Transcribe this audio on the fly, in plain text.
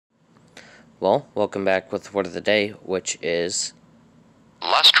Well, welcome back with Word of the Day, which is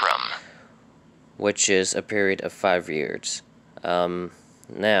Lustrum. Which is a period of 5 years.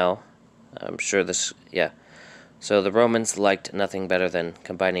 Now, I'm sure this, So the Romans liked nothing better than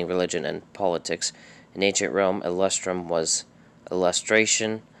combining religion and politics. In ancient Rome, a lustrum was a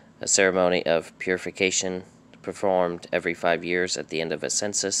lustration, a ceremony of purification performed every 5 years at the end of a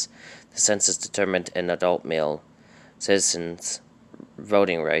census. The census determined an adult male citizen's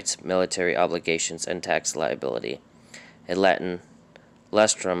voting rights, military obligations, and tax liability. In Latin,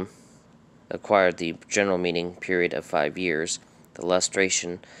 lustrum acquired the general meaning period of 5 years. The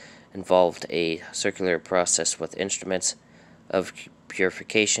lustration involved a circular process with instruments of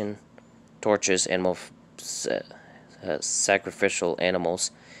purification, torches, sacrificial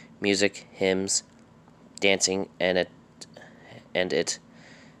animals, music, hymns, dancing, and it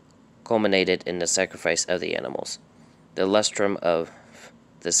culminated in the sacrifice of the animals. The lustrum of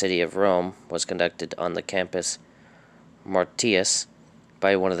the city of Rome was conducted on the Campus Martius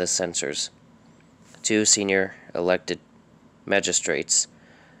by one of the censors. 2 senior elected magistrates,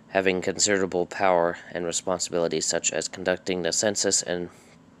 having considerable power and responsibilities such as conducting the census and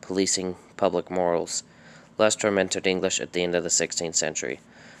policing public morals. Lustrum entered English at the end of the 16th century.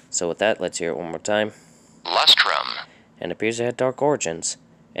 So with that, let's hear it one more time. Lustrum. And it appears it had dark origins.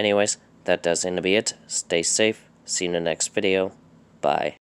 Anyways, that does seem to be it. Stay safe. See you in the next video. Bye.